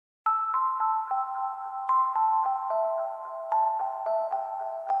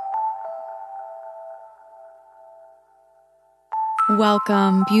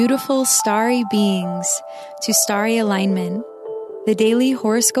Welcome, beautiful starry beings, to Starry Alignment, the daily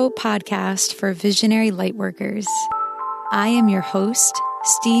horoscope podcast for visionary lightworkers. I am your host,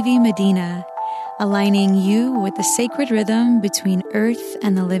 Stevie Medina, aligning you with the sacred rhythm between earth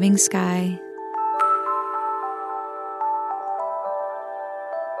and the living sky.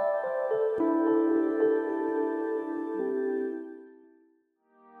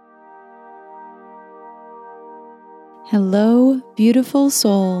 Hello, beautiful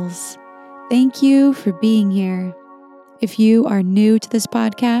souls. Thank you for being here. If you are new to this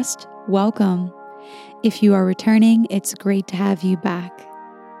podcast, welcome. If you are returning, it's great to have you back.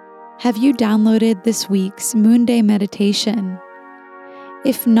 Have you downloaded this week's Moon Day meditation?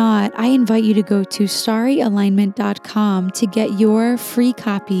 If not, I invite you to go to starryalignment.com to get your free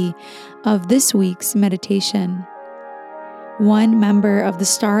copy of this week's meditation. One member of the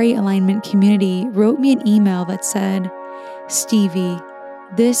Starry Alignment community wrote me an email that said, "Stevie,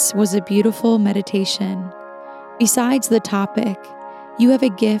 this was a beautiful meditation. Besides the topic, you have a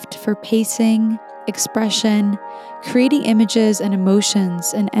gift for pacing, expression, creating images and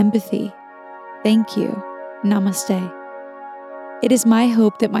emotions, and empathy. Thank you. Namaste." It is my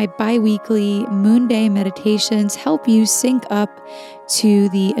hope that my bi-weekly Moon Day meditations help you sync up to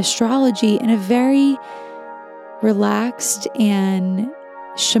the astrology in a very relaxed and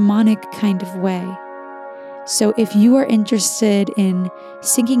shamanic kind of way. So if you are interested in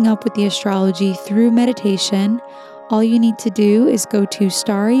syncing up with the astrology through meditation, all you need to do is go to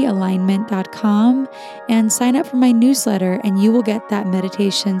starryalignment.com and sign up for my newsletter, and you will get that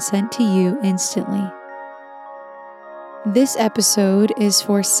meditation sent to you instantly. This episode is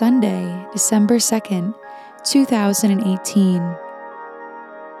for Sunday, December 2nd, 2018.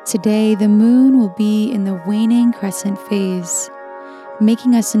 Today, the moon will be in the waning crescent phase,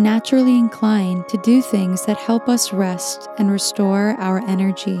 making us naturally inclined to do things that help us rest and restore our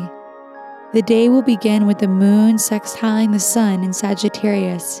energy. The day will begin with the moon sextiling the sun in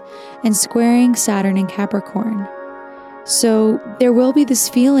Sagittarius and squaring Saturn in Capricorn. So there will be this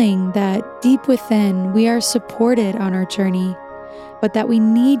feeling that deep within we are supported on our journey, but that we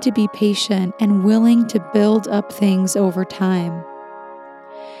need to be patient and willing to build up things over time.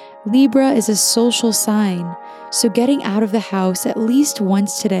 Libra is a social sign, so getting out of the house at least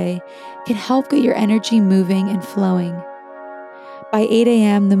once today can help get your energy moving and flowing. By 8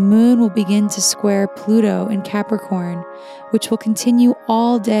 a.m., the moon will begin to square Pluto in Capricorn, which will continue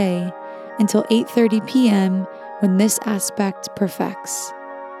all day until 8:30 p.m. when this aspect perfects.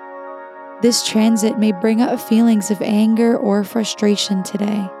 This transit may bring up feelings of anger or frustration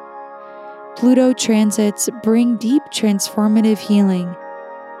today. Pluto transits bring deep transformative healing.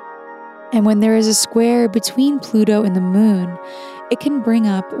 And when there is a square between Pluto and the moon, it can bring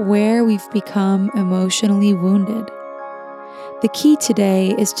up where we've become emotionally wounded. The key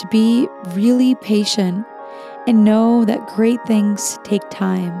today is to be really patient and know that great things take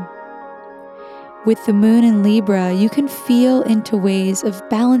time. With the moon in Libra, you can feel into ways of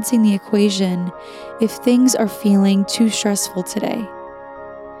balancing the equation if things are feeling too stressful today.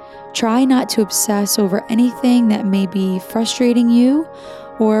 Try not to obsess over anything that may be frustrating you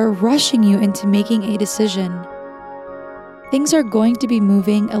or rushing you into making a decision. Things are going to be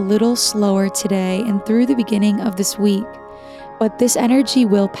moving a little slower today and through the beginning of this week, but this energy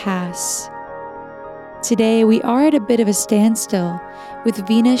will pass. Today, we are at a bit of a standstill, with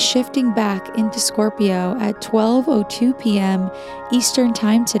Venus shifting back into Scorpio at 12:02 p.m. Eastern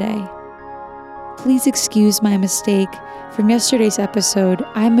Time today. Please excuse my mistake. From yesterday's episode,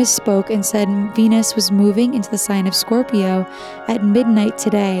 I misspoke and said Venus was moving into the sign of Scorpio at midnight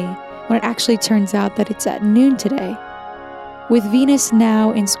today, when it actually turns out that it's at noon today. With Venus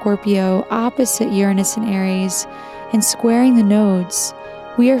now in Scorpio, opposite Uranus in Aries, and squaring the nodes,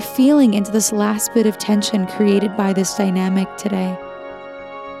 we are feeling into this last bit of tension created by this dynamic today.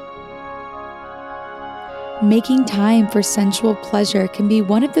 Making time for sensual pleasure can be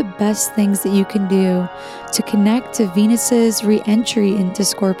one of the best things that you can do to connect to Venus's re-entry into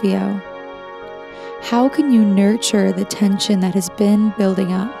Scorpio. How can you nurture the tension that has been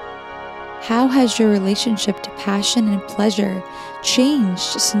building up? How has your relationship to passion and pleasure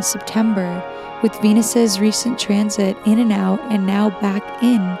changed since September with Venus's recent transit in and out and now back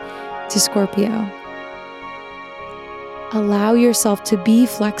in to Scorpio? Allow yourself to be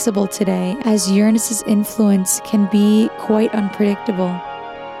flexible today, as Uranus's influence can be quite unpredictable.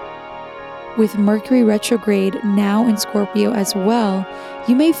 With Mercury retrograde now in Scorpio as well,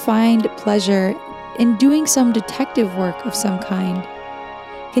 you may find pleasure in doing some detective work of some kind.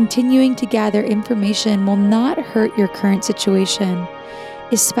 Continuing to gather information will not hurt your current situation,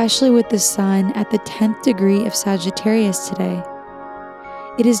 especially with the sun at the 10th degree of Sagittarius today.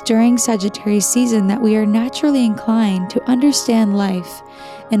 It is during Sagittarius season that we are naturally inclined to understand life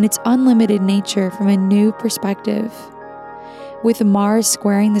and its unlimited nature from a new perspective. With Mars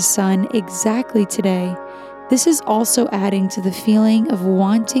squaring the Sun exactly today, this is also adding to the feeling of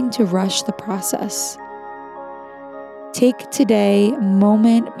wanting to rush the process. Take today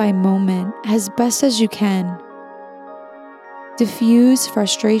moment by moment as best as you can. Diffuse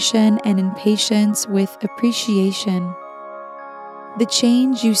frustration and impatience with appreciation. The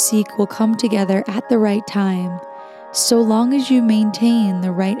change you seek will come together at the right time, so long as you maintain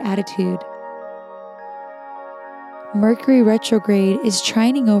the right attitude. Mercury retrograde is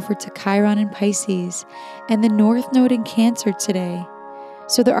trining over to Chiron in Pisces and the North Node in Cancer today,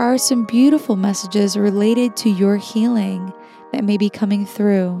 so there are some beautiful messages related to your healing that may be coming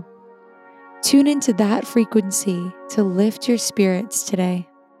through. Tune into that frequency to lift your spirits today.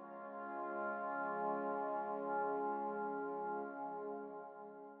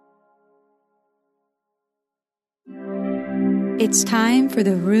 It's time for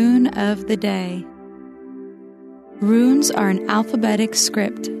the rune of the day. Runes are an alphabetic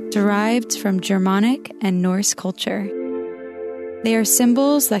script derived from Germanic and Norse culture. They are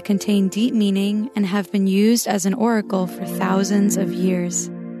symbols that contain deep meaning and have been used as an oracle for thousands of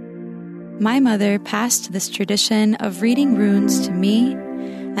years. My mother passed this tradition of reading runes to me,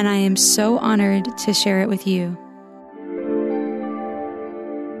 and I am so honored to share it with you.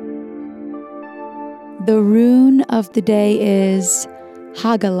 The rune of the day is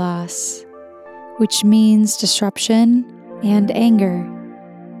Hagalas, which means disruption and anger.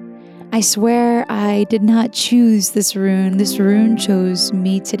 I swear I did not choose this rune. This rune chose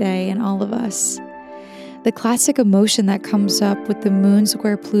me today and all of us. The classic emotion that comes up with the moon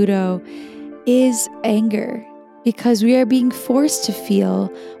square Pluto is anger, because we are being forced to feel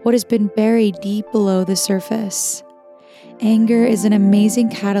what has been buried deep below the surface. Anger is an amazing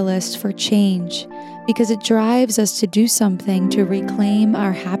catalyst for change because it drives us to do something to reclaim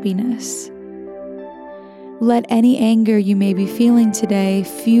our happiness. Let any anger you may be feeling today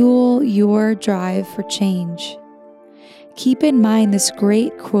fuel your drive for change. Keep in mind this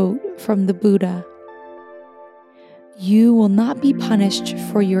great quote from the Buddha: "You will not be punished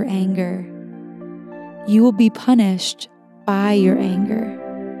for your anger. You will be punished by your anger."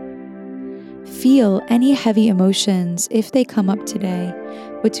 Feel any heavy emotions if they come up today,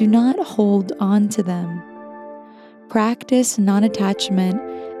 but do not hold on to them. Practice non-attachment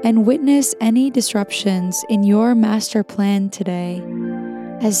and witness any disruptions in your master plan today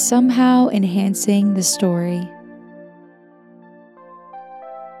as somehow enhancing the story.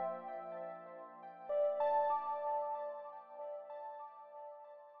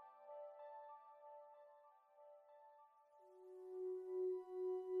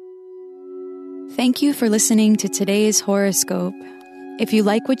 Thank you for listening to today's horoscope. If you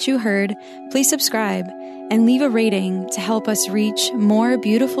like what you heard, please subscribe and leave a rating to help us reach more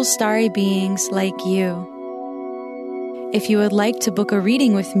beautiful starry beings like you. If you would like to book a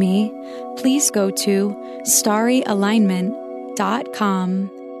reading with me, please go to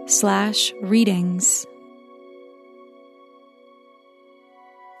starryalignment.com/readings.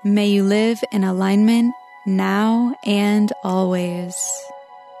 May you live in alignment now and always.